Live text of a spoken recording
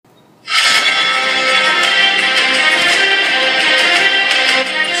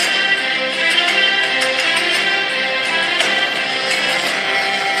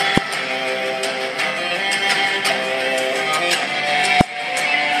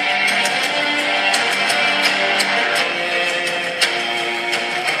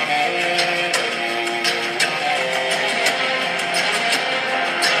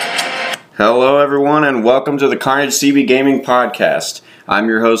Hello everyone and welcome to the Carnage CB Gaming Podcast. I'm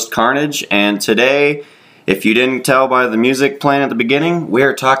your host Carnage, and today, if you didn't tell by the music playing at the beginning, we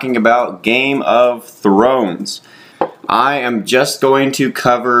are talking about Game of Thrones. I am just going to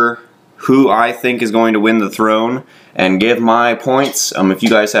cover who I think is going to win the throne and give my points. If you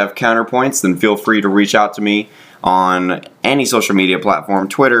guys have counterpoints, then feel free to reach out to me on any social media platform,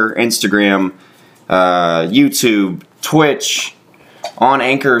 Twitter, Instagram, YouTube, Twitch, on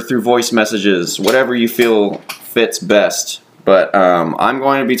Anchor through voice messages, whatever you feel fits best. But I'm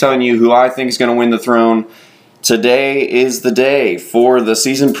going to be telling you who I think is going to win the throne. Today is the day for the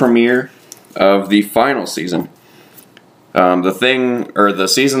season premiere of the final season. The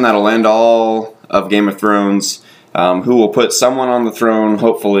season that'll end all of Game of Thrones, who will put someone on the throne,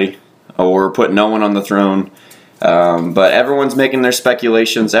 hopefully, or put no one on the throne. But everyone's making their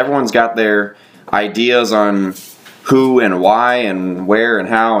speculations. Everyone's got their ideas on who and why and where and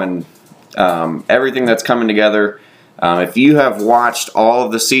how and everything that's coming together. If you have watched all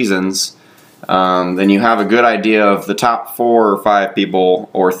of the seasons, then you have a good idea of the top 4 or 5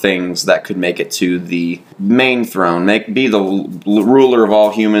 people or things that could make it to the main throne, be the ruler of all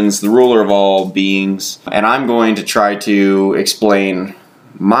humans, the ruler of all beings. And I'm going to try to explain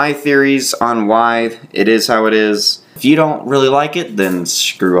my theories on why it is how it is. If you don't really like it, then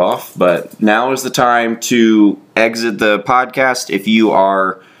screw off. But now is the time to exit the podcast if you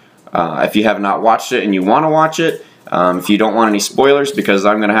have not watched it and you want to watch it. If you don't want any spoilers, because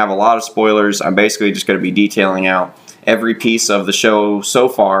I'm going to have a lot of spoilers, I'm basically just going to be detailing out every piece of the show so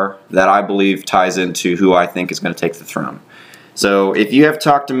far that I believe ties into who I think is going to take the throne. So if you have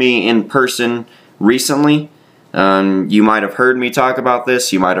talked to me in person recently, you might have heard me talk about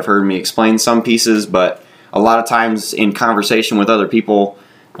this, you might have heard me explain some pieces, but a lot of times in conversation with other people,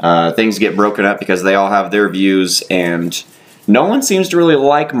 things get broken up because they all have their views, and no one seems to really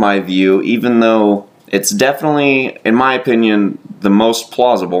like my view, even though it's definitely, in my opinion, the most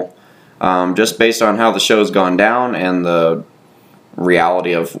plausible, just based on how the show's gone down and the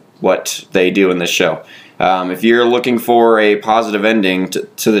reality of what they do in this show. If you're looking for a positive ending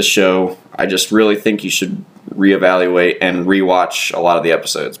to this show, I just really think you should reevaluate and rewatch a lot of the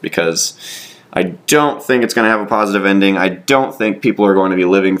episodes, because I don't think it's going to have a positive ending. I don't think people are going to be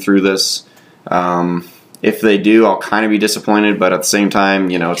living through this. If they do, I'll kind of be disappointed, but at the same time,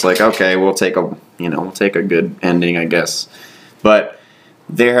 it's like, okay, we'll take a good ending, I guess. But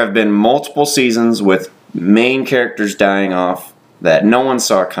there have been multiple seasons with main characters dying off that no one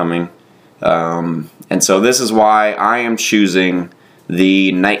saw coming. And so this is why I am choosing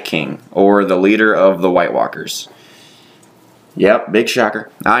the Night King, or the leader of the White Walkers. Yep, big shocker.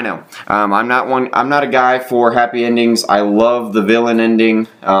 I know. I'm not a guy for happy endings. I love the villain ending,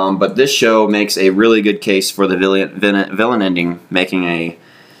 but this show makes a really good case for the villain ending making a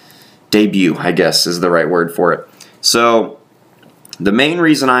debut, I guess is the right word for it. So the main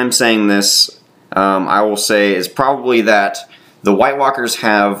reason I'm saying this, I will say, is probably that the White Walkers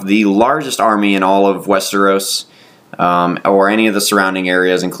have the largest army in all of Westeros, or any of the surrounding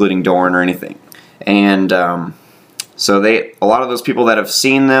areas, including Dorne or anything. And so a lot of those people that have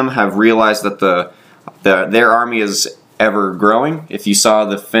seen them have realized that their army is ever growing. If you saw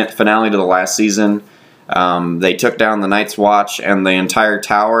the finale to the last season, they took down the Night's Watch and the entire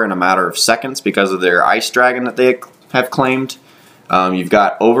tower in a matter of seconds because of their ice dragon that they have claimed. You've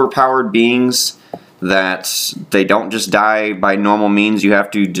got overpowered beings that they don't just die by normal means. You have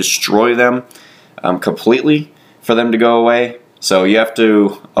to destroy them completely for them to go away. So you have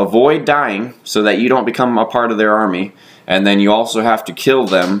to avoid dying so that you don't become a part of their army. And then you also have to kill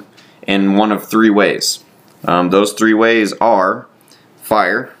them in one of 3 ways. Those 3 ways are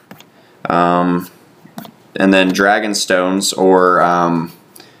fire, and then dragon stones, or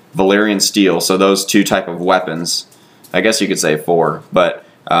Valyrian steel. So those 2 type of weapons. I guess you could say 4. But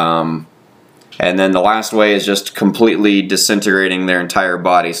and then the last way is just completely disintegrating their entire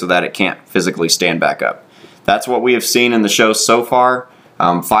body so that it can't physically stand back up. That's what we have seen in the show so far.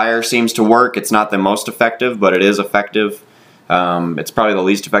 Fire seems to work. It's not the most effective, but it is effective. It's probably the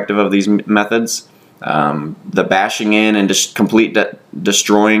least effective of these methods. The bashing in and complete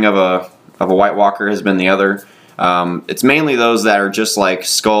destroying of a White Walker has been the other. It's mainly those that are just like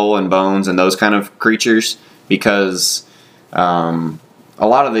skull and bones and those kind of creatures, because a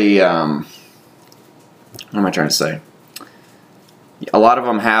lot of the what am I trying to say? A lot of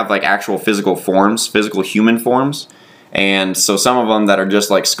them have like actual physical forms, physical human forms, and so some of them that are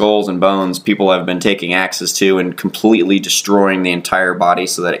just like skulls and bones, people have been taking axes to and completely destroying the entire body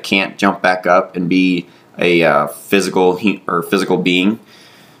so that it can't jump back up and be a physical being.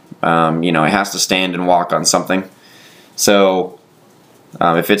 It has to stand and walk on something. So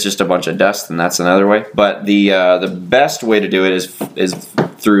If it's just a bunch of dust, then that's another way. But the best way to do it is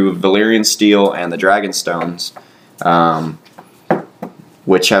through Valyrian Steel and the Dragonstones,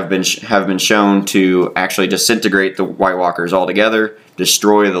 which have been shown to actually disintegrate the White Walkers altogether,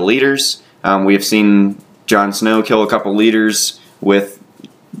 destroy the leaders. We have seen Jon Snow kill a couple leaders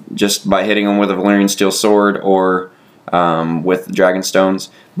just by hitting them with a Valyrian Steel sword or with the Dragonstones.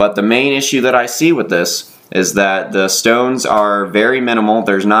 But the main issue that I see with this is that the stones are very minimal.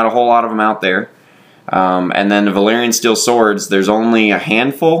 There's not a whole lot of them out there. And then the Valyrian Steel swords, there's only a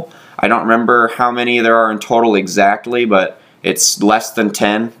handful. I don't remember how many there are in total exactly, but it's less than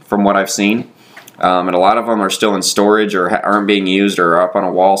 10 from what I've seen. And a lot of them are still in storage or aren't being used or are up on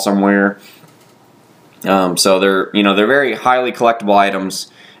a wall somewhere. So they're very highly collectible items,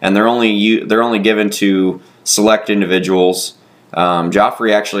 and they're only given to select individuals.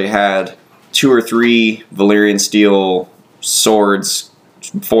 Joffrey actually had 2 or 3 Valyrian Steel swords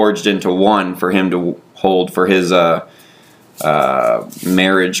forged into one for him to hold for his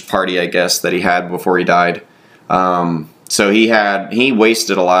marriage party, I guess, that he had before he died. So he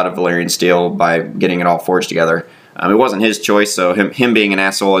wasted a lot of Valyrian Steel by getting it all forged together. It wasn't his choice, so him being an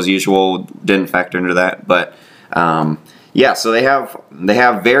asshole as usual didn't factor into that. But yeah, so they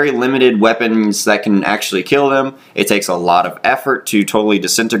have very limited weapons that can actually kill them. It takes a lot of effort to totally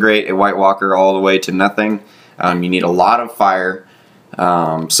disintegrate a White Walker all the way to nothing. You need a lot of fire.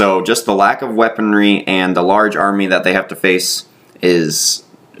 So just the lack of weaponry and the large army that they have to face is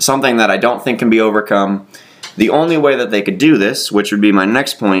something that I don't think can be overcome. The only way that they could do this, which would be my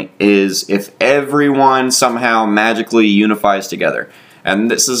next point, is if everyone somehow magically unifies together. And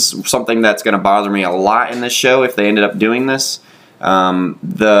this is something that's going to bother me a lot in this show if they ended up doing this.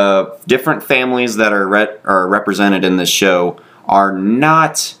 The different families that are represented in this show are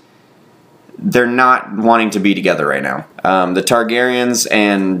not... They're not wanting to be together right now. The Targaryens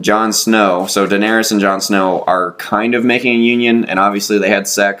and Jon Snow, so Daenerys and Jon Snow, are kind of making a union, and obviously they had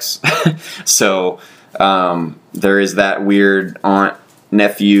sex. So there is that weird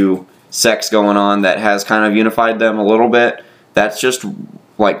aunt-nephew sex going on that has kind of unified them a little bit. That's just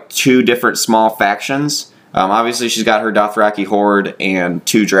like 2 different small factions. Obviously she's got her Dothraki horde and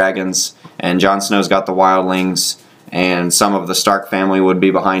 2 dragons, and Jon Snow's got the wildlings, and some of the Stark family would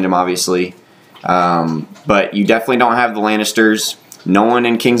be behind him, obviously. But you definitely don't have the Lannisters. No one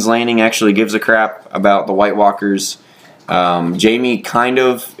in King's Landing actually gives a crap about the White Walkers. Jaime kind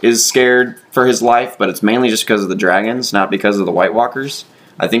of is scared for his life, but it's mainly just because of the dragons, not because of the White Walkers.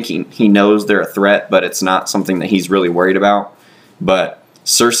 I think he knows they're a threat, but it's not something that he's really worried about. But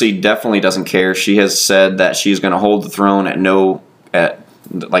Cersei definitely doesn't care. She has said that she's going to hold the throne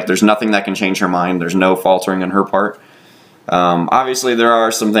like there's nothing that can change her mind. There's no faltering on her part. Obviously, there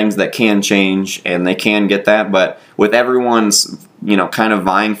are some things that can change, and they can get that. But with everyone's, kind of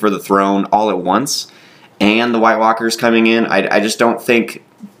vying for the throne all at once, and the White Walkers coming in, I just don't think,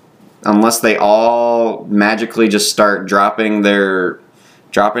 unless they all magically just start dropping their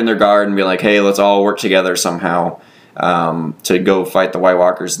guard and be like, hey, let's all work together somehow to go fight the White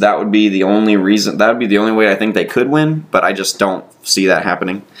Walkers. That would be the only reason. That would be the only way I think they could win. But I just don't see that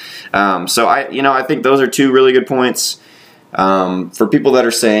happening. So I think those are 2 really good points. For people that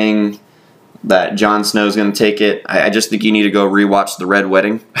are saying that Jon Snow's going to take it, I just think you need to go rewatch The Red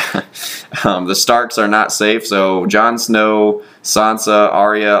Wedding. The Starks are not safe, so Jon Snow, Sansa,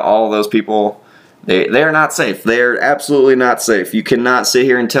 Arya, all those people, they are not safe. They are absolutely not safe. You cannot sit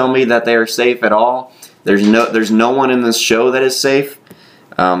here and tell me that they are safe at all. There's no one in this show that is safe.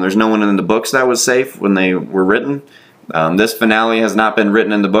 There's no one in the books that was safe when they were written. This finale has not been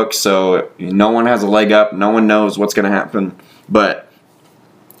written in the books, so no one has a leg up. No one knows what's going to happen. But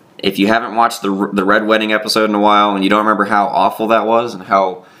if you haven't watched the Red Wedding episode in a while, and you don't remember how awful that was and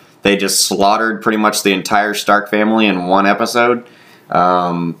how they just slaughtered pretty much the entire Stark family in one episode,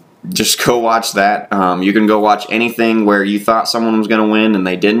 just go watch that. You can go watch anything where you thought someone was going to win and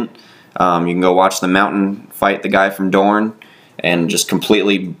they didn't. You can go watch the Mountain fight the guy from Dorne and just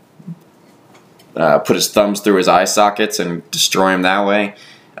completely put his thumbs through his eye sockets and destroy him that way.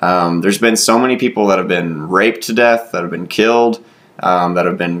 There's been so many people that have been raped to death, that have been killed, that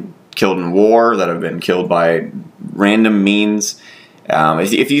have been killed in war, that have been killed by random means.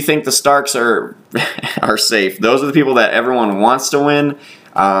 If you think the Starks are safe, those are the people that everyone wants to win.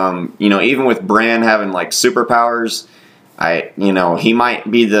 Even with Bran having like superpowers, he might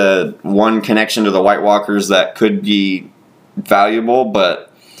be the one connection to the White Walkers that could be valuable, but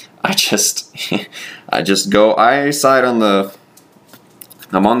I'm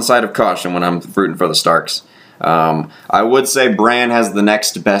on the side of caution when I'm rooting for the Starks. I would say Bran has the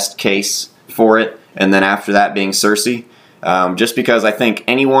next best case for it, and then after that being Cersei. just because I think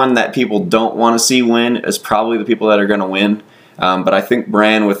anyone that people don't want to see win is probably the people that are going to win. But I think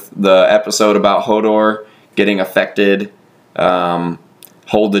Bran, with the episode about Hodor getting affected,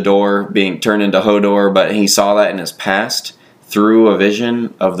 Hold the Door being turned into Hodor, but he saw that in his past through a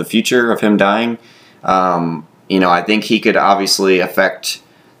vision of the future of him dying. I think he could obviously affect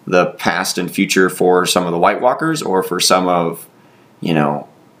the past and future for some of the White Walkers, or for some of,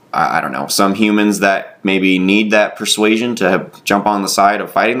 I don't know, some humans that maybe need that persuasion to jump on the side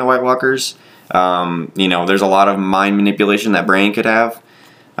of fighting the White Walkers. There's a lot of mind manipulation that Bran could have.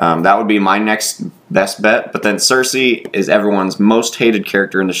 That would be my next best bet. But then Cersei is everyone's most hated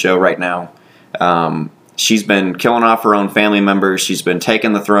character in the show right now. She's been killing off her own family members. She's been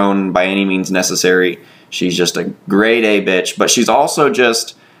taking the throne by any means necessary. She's just a grade A bitch. But she's also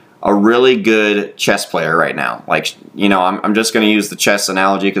just a really good chess player right now. I'm just going to use the chess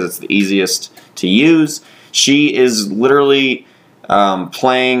analogy because it's the easiest to use. She is literally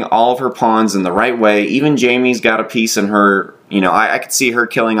playing all of her pawns in the right way. Even Jaime's got a piece in her. I could see her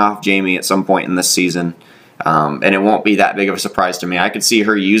killing off Jaime at some point in this season. And it won't be that big of a surprise to me. I could see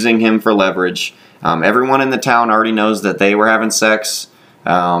her using him for leverage. Everyone in the town already knows that they were having sex,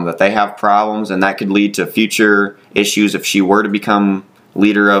 that they have problems, and that could lead to future issues if she were to become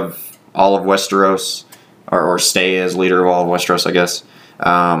leader of all of Westeros, or stay as leader of all of Westeros, I guess.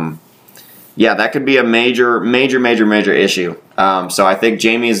 That could be a major issue. So I think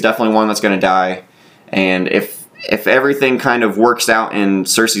Jaime is definitely one that's going to die. And if everything kind of works out in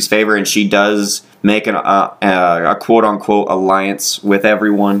Cersei's favor and she does make a quote-unquote alliance with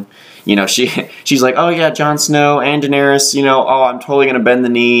everyone, she's like, oh yeah, Jon Snow and Daenerys, I'm totally going to bend the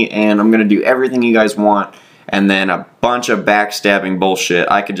knee and I'm going to do everything you guys want. And then a bunch of backstabbing bullshit.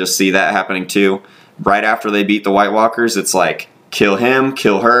 I could just see that happening too. Right after they beat the White Walkers, it's like, kill him,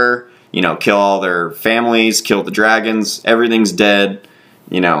 kill her, kill all their families, kill the dragons, everything's dead,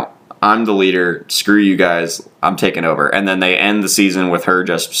 I'm the leader, screw you guys, I'm taking over. And then they end the season with her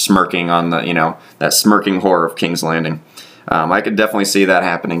just smirking on the, that smirking horror of King's Landing. I could definitely see that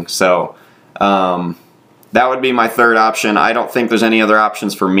happening. So that would be my third option. I don't think there's any other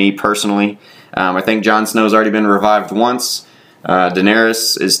options for me personally. I think Jon Snow's already been revived once.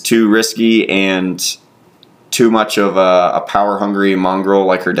 Daenerys is too risky and too much of a power-hungry mongrel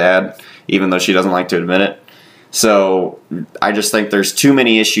like her dad, even though she doesn't like to admit it. So I just think there's too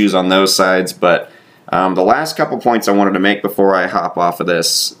many issues on those sides. But the last couple points I wanted to make before I hop off of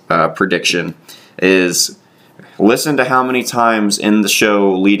this prediction is listen to how many times in the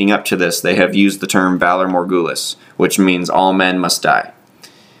show leading up to this they have used the term Valar Morghulis, which means all men must die.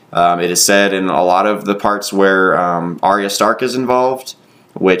 It is said in a lot of the parts where Arya Stark is involved,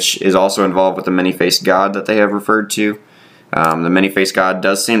 which is also involved with the many-faced god that they have referred to. The many-faced god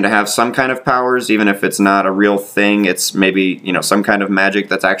does seem to have some kind of powers, even if it's not a real thing. It's maybe, some kind of magic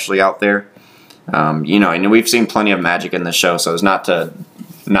that's actually out there. And we've seen plenty of magic in this show, so it's not to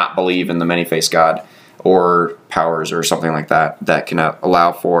not believe in the many-faced god or powers or something like that can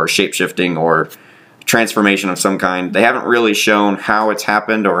allow for shape-shifting or transformation of some kind. They haven't really shown how it's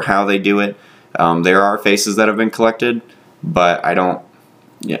happened or how they do it. There are faces that have been collected, but I don't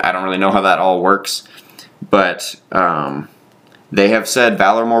really know how that all works. But they have said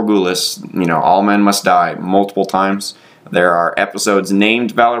Valar Morghulis, all men must die, multiple times. There are episodes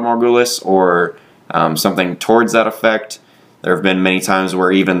named Valar Morghulis or something towards that effect. There have been many times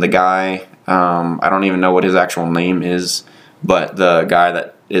where even the guy, I don't even know what his actual name is, but the guy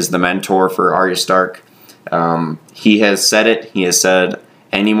that is the mentor for Arya Stark, he has said it. He has said,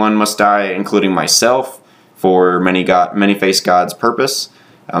 anyone must die, including myself, for many-faced God's purpose.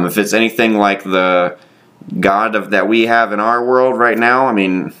 If it's anything like the God that we have in our world right now,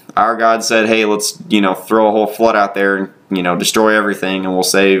 our God said, hey, let's, throw a whole flood out there and, destroy everything, and we'll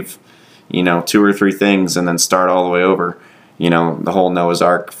save, 2 or 3 things and then start all the way over. The whole Noah's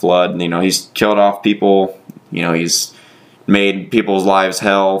Ark flood, he's killed off people, he's made people's lives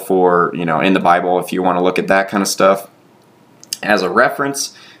hell for, in the Bible, if you want to look at that kind of stuff as a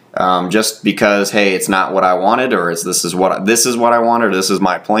reference, just because, hey, it's not what I wanted, or this is what I wanted, or this is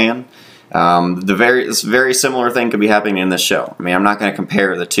my plan. This very similar thing could be happening in this show. I'm not going to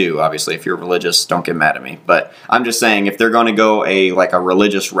compare the two, obviously. If you're religious, don't get mad at me. But I'm just saying, if they're going to go a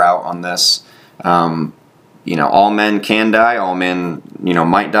religious route on this, all men can die, all men,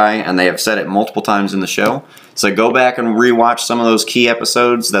 might die, and they have said it multiple times in the show. So go back and rewatch some of those key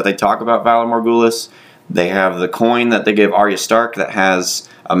episodes that they talk about Valar Morghulis. They have the coin that they give Arya Stark that has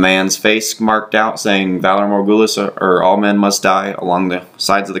a man's face marked out saying Valar Morghulis or all men must die along the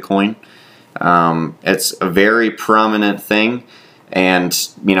sides of the coin. It's a very prominent thing, And,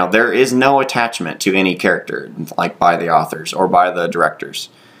 you know, there is no attachment to any character, like by the authors or by the directors.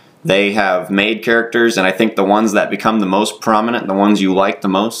 They have made characters, and I think the ones that become the most prominent, the ones you like the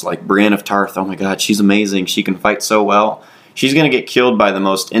most, like Brienne of Tarth, oh my god, she's amazing, she can fight so well. She's going to get killed by the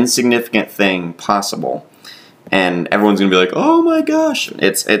most insignificant thing possible. And everyone's going to be like, oh my gosh.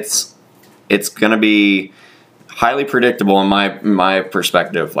 It's going to be highly predictable in my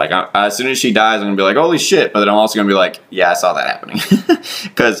perspective. Like, as soon as she dies, I'm going to be like, holy shit. But then I'm also going to be like, yeah, I saw that happening.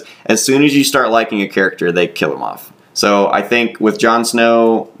 Because as soon as you start liking a character, they kill him off. So I think with Jon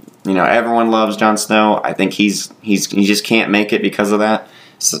Snow, you know, everyone loves Jon Snow. I think he just can't make it because of that.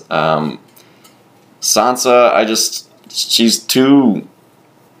 Sansa, she's too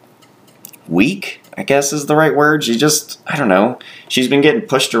weak, I guess is the right word. I don't know. She's been getting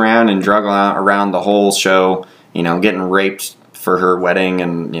pushed around and drug around the whole show, you know, getting raped for her wedding,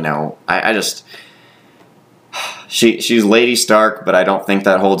 and, you know, she's Lady Stark, but I don't think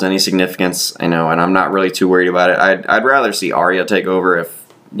that holds any significance, you know, and I'm not really too worried about it. I'd rather see Arya take over if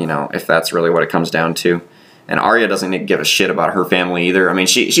that's really what it comes down to. And Arya doesn't give a shit about her family either. I mean,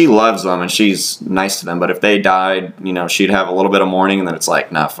 she loves them and she's nice to them, but if they died, you know, she'd have a little bit of mourning, and then it's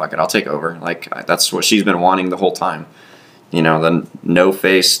like, nah, fuck it, I'll take over. Like, that's what she's been wanting the whole time. You know, the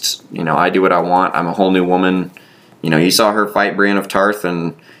no-faced, you know, I do what I want, I'm a whole new woman. You know, you saw her fight Brienne of Tarth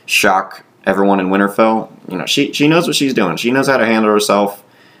and shock everyone in Winterfell. You know, she knows what she's doing. She knows how to handle herself.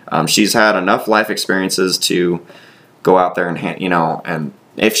 She's had enough life experiences to go out there and, you know, and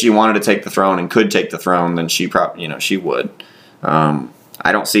if she wanted to take the throne and could take the throne, then she probably, you know, she would. I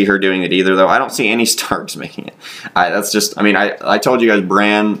don't see her doing it either, though. I don't see any Starks making it. I told you guys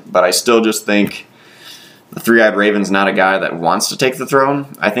Bran, but I still just think the Three-Eyed Raven's not a guy that wants to take the throne.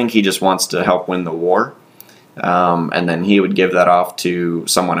 I think he just wants to help win the war. And then he would give that off to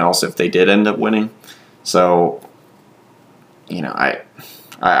someone else if they did end up winning. So, you know, I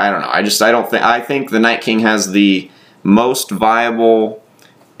don't know. I think the Night King has the most viable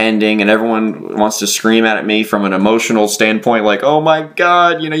ending, and everyone wants to scream at me from an emotional standpoint, like, oh my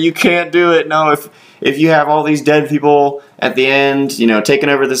god, you know, you can't do it. No, if you have all these dead people at the end, you know, taking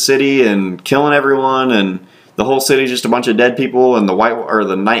over the city and killing everyone, and the whole city's just a bunch of dead people, and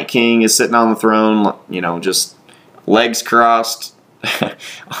the Night King is sitting on the throne, you know, just legs crossed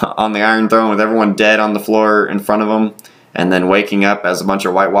on the Iron Throne with everyone dead on the floor in front of him, and then waking up as a bunch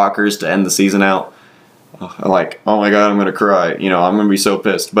of White Walkers to end the season out. Like, oh my god, I'm going to cry. You know, I'm going to be so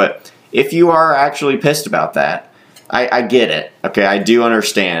pissed. But if you are actually pissed about that, I get it. Okay, I do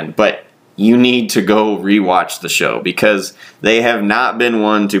understand. But you need to go rewatch the show, because they have not been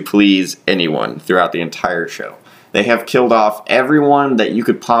one to please anyone throughout the entire show. They have killed off everyone that you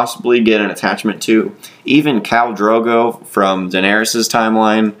could possibly get an attachment to. Even Khal Drogo from Daenerys'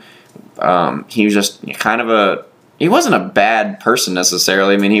 timeline. He was just kind of he wasn't a bad person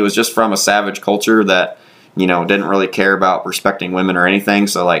necessarily. I mean, he was just from a savage culture that, you know, didn't really care about respecting women or anything.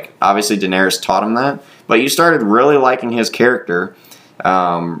 So, like, obviously Daenerys taught him that. But you started really liking his character,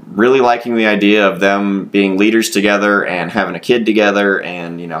 really liking the idea of them being leaders together and having a kid together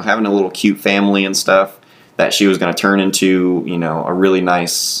and, you know, having a little cute family and stuff that she was going to turn into, you know, a really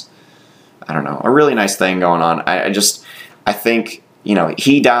nice thing going on. I think, you know,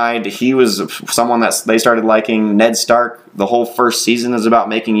 he died. He was someone that they started liking. Ned Stark, the whole first season is about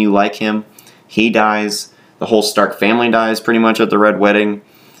making you like him. He dies. The whole Stark family dies pretty much at the Red Wedding.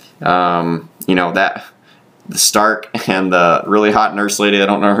 You know, the Stark and the really hot nurse lady, I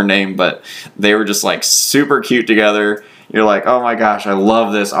don't know her name, but they were just like super cute together. You're like, oh my gosh, I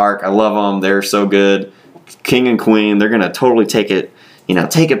love this arc. I love them. They're so good. King and Queen, they're going to totally take it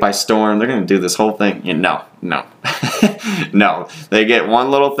by storm. They're going to do this whole thing. No. No. They get one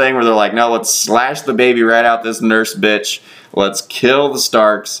little thing where they're like, no, let's slash the baby right out this nurse bitch. Let's kill the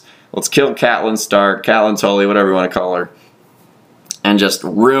Starks. Let's kill Catelyn Stark, Catelyn Tully, whatever you want to call her, and just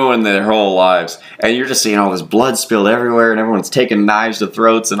ruin their whole lives. And you're just seeing all this blood spilled everywhere, and everyone's taking knives to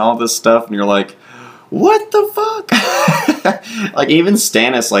throats and all this stuff, and you're like, what the fuck? Like, even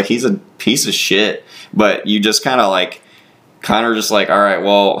Stannis, like, he's a piece of shit, but you just kind of like, all right,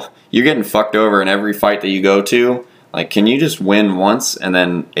 well, you're getting fucked over in every fight that you go to. Like, can you just win once? And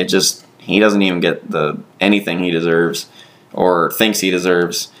then he doesn't even get anything he deserves or thinks he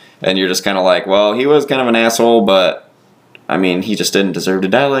deserves. And you're just kind of like, well, he was kind of an asshole, but, I mean, he just didn't deserve to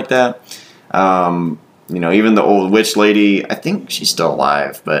die like that. You know, even the old witch lady, I think she's still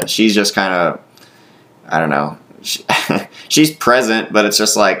alive, but she's just kind of, I don't know. She's present, but it's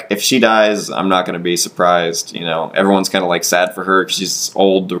just like, if she dies, I'm not going to be surprised. You know, everyone's kind of like sad for her because she's this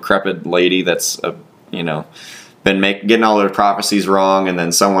old, decrepit lady that's, you know, been getting all their prophecies wrong, and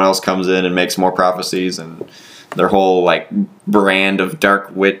then someone else comes in and makes more prophecies, and their whole like brand of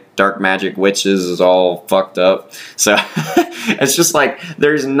dark magic witches is all fucked up. So it's just like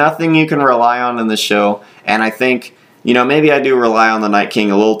there's nothing you can rely on in the show, and I think, you know, maybe I do rely on the Night King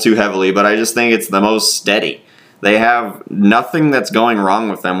a little too heavily, but I just think it's the most steady. They have nothing that's going wrong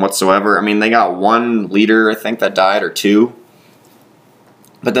with them whatsoever. I mean, they got one leader, I think, that died, or two.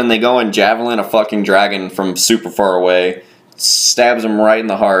 But then they go and javelin a fucking dragon from super far away, stabs him right in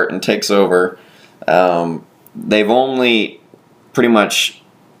the heart, and takes over. They've only pretty much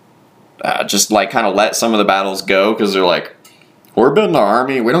just like kind of let some of the battles go because they're like, we're building our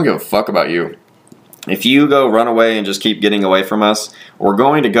army, we don't give a fuck about you. If you go run away and just keep getting away from us, we're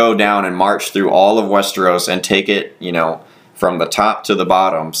going to go down and march through all of Westeros and take it, you know, from the top to the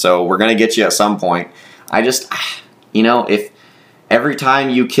bottom. So we're going to get you at some point. I just, you know, if every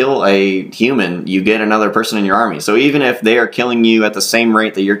time you kill a human, you get another person in your army. So even if they are killing you at the same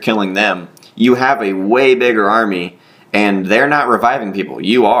rate that you're killing them, you have a way bigger army, and they're not reviving people.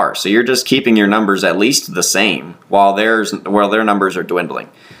 You are. So you're just keeping your numbers at least the same while their numbers are dwindling.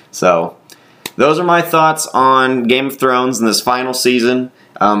 So those are my thoughts on Game of Thrones in this final season.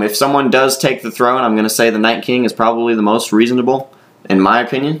 If someone does take the throne, I'm going to say the Night King is probably the most reasonable, in my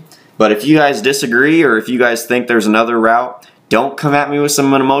opinion. But if you guys disagree, or if you guys think there's another route, don't come at me with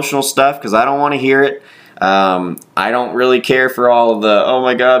some emotional stuff, because I don't want to hear it. I don't really care for all of the, oh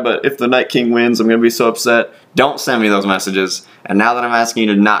my god, but if the Night King wins, I'm going to be so upset. Don't send me those messages. And now that I'm asking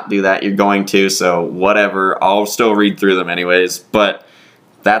you to not do that, you're going to, so whatever. I'll still read through them anyways. But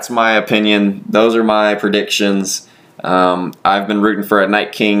that's my opinion. Those are my predictions. I've been rooting for a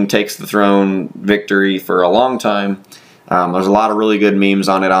Night King takes the throne victory for a long time. There's a lot of really good memes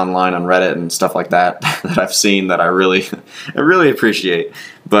on it online on Reddit and stuff like that that I've seen that I really appreciate.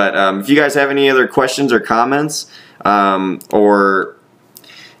 But if you guys have any other questions or comments, or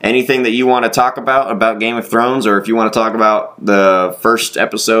anything that you want to talk about Game of Thrones, or if you want to talk about the first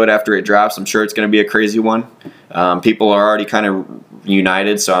episode after it drops, I'm sure it's going to be a crazy one. People are already kind of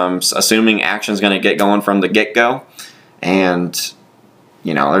united, so I'm assuming action's going to get going from the get-go. And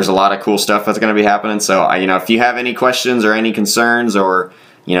you know, there's a lot of cool stuff that's going to be happening. So, you know, if you have any questions or any concerns, or,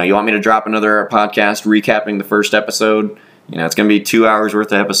 you know, you want me to drop another podcast recapping the first episode, you know, it's going to be 2 hours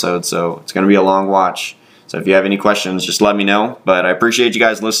worth of episodes, so it's going to be a long watch. So if you have any questions, just let me know. But I appreciate you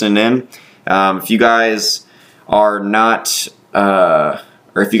guys listening in. If you guys are not, or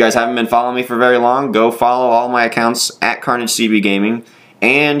if you guys haven't been following me for very long, go follow all my accounts at Carnage CB Gaming.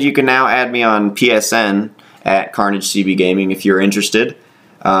 And you can now add me on PSN at Carnage CB Gaming if you're interested.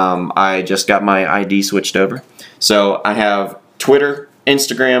 I just got my ID switched over. So I have Twitter,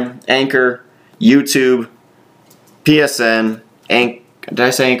 Instagram, Anchor, YouTube, PSN, did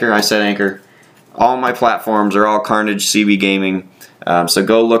I say Anchor? I said Anchor. All my platforms are all Carnage CB Gaming. So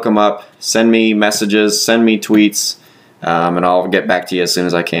go look them up, send me messages, send me tweets, and I'll get back to you as soon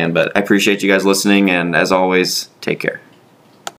as I can. But I appreciate you guys listening, and as always, take care.